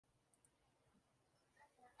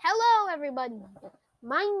Hello everybody,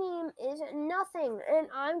 my name is Nothing and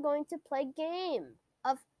I'm going to play game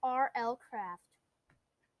of RLcraft.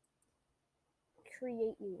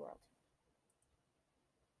 Create new world.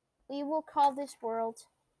 We will call this world,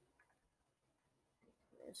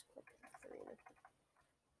 just click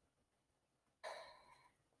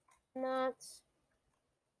 3. Not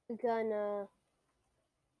gonna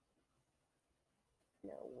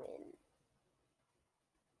win.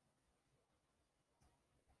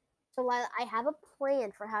 So I have a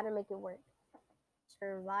plan for how to make it work.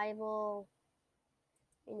 Survival,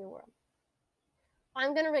 a new world.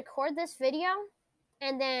 I'm gonna record this video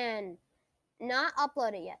and then not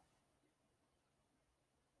upload it yet.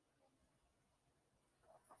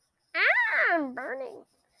 I'm burning.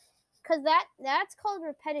 Because that's called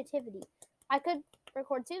repetitivity. I could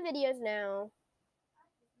record 2 videos now.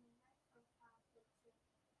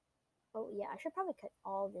 Oh yeah, I should probably cut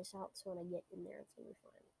all this out so when I get in there it's gonna be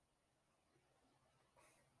fine.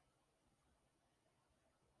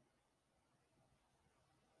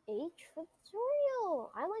 H for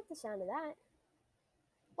tutorial. I like the sound of that.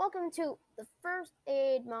 Welcome to the first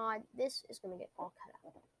aid mod. This is gonna get all cut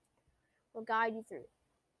out. We'll guide you through.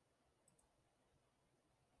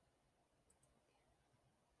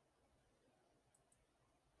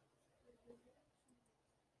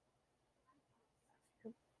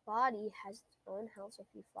 Your body has its own health if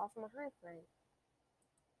you fall from a high plane.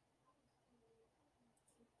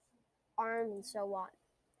 Arms and so on.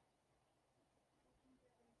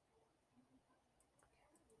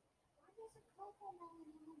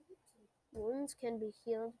 Wounds can be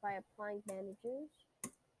healed by applying bandages.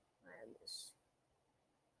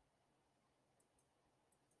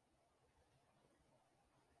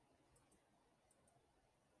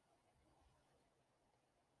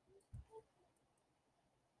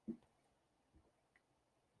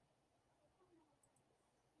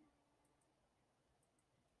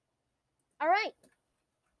 All right.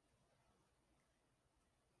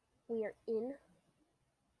 We are in.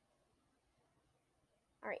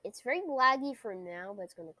 All right, it's very laggy for now, but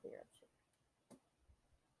it's going to clear up soon.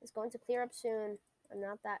 It's going to clear up soon.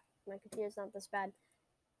 My computer's not this bad.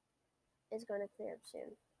 It's going to clear up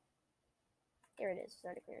soon. Here it is. It's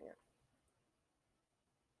already clearing up.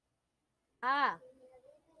 Ah.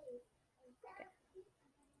 Okay.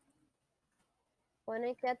 When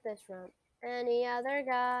I get this from any other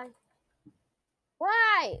guy.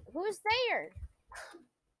 Why? Who's there?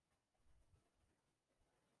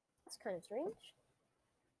 That's kind of strange.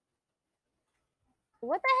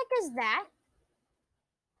 What the heck is that?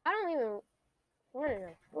 I don't even want to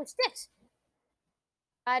know. Oh, sticks.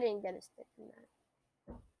 I didn't get a stick from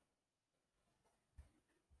that.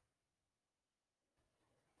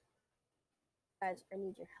 Guys, I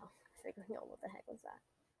need your help figuring out what the heck was that.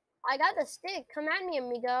 I got the stick. Come at me,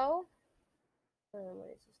 amigo. What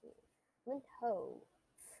is this name? Flint hoe.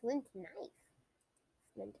 Flint knife.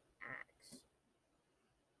 Flint axe.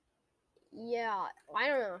 Yeah, I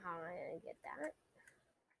don't know how I'm gonna get that.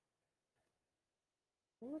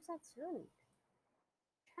 What's that sound?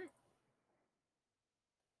 Chat.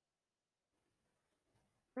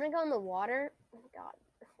 I'm gonna go in the water. Oh my god.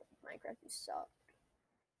 Minecraft, you suck.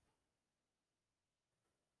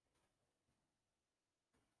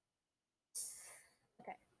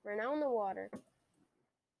 Okay, we're now in the water.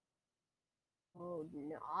 Oh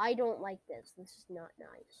no, I don't like this. This is not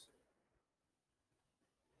nice.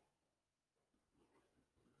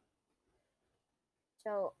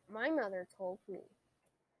 So, my mother told me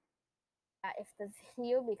that if the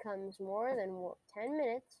video becomes more than 10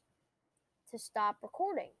 minutes, to stop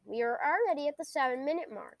recording. We are already at the 7-minute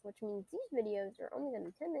mark, which means these videos are only going to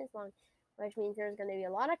be 10 minutes long, which means there's going to be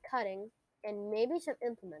a lot of cutting and maybe some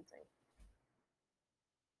implementing.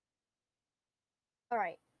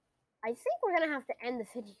 Alright, I think we're going to have to end the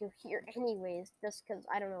video here anyways, just because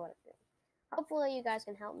I don't know what to do. Hopefully you guys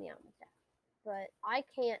can help me out with that. But I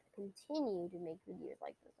can't continue to make videos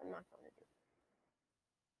like this. I'm not going to do it.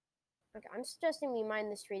 Okay, I'm suggesting we mine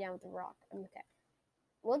this tree down with a rock. Okay.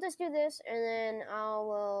 We'll just do this, and then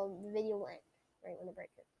the video will end right when I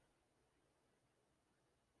break it.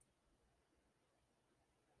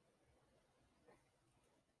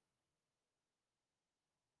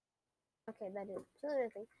 Okay, that is another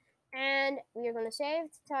thing. And we are going to save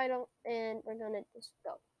the title, and we're going to just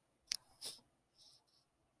go.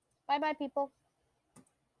 Bye-bye, people.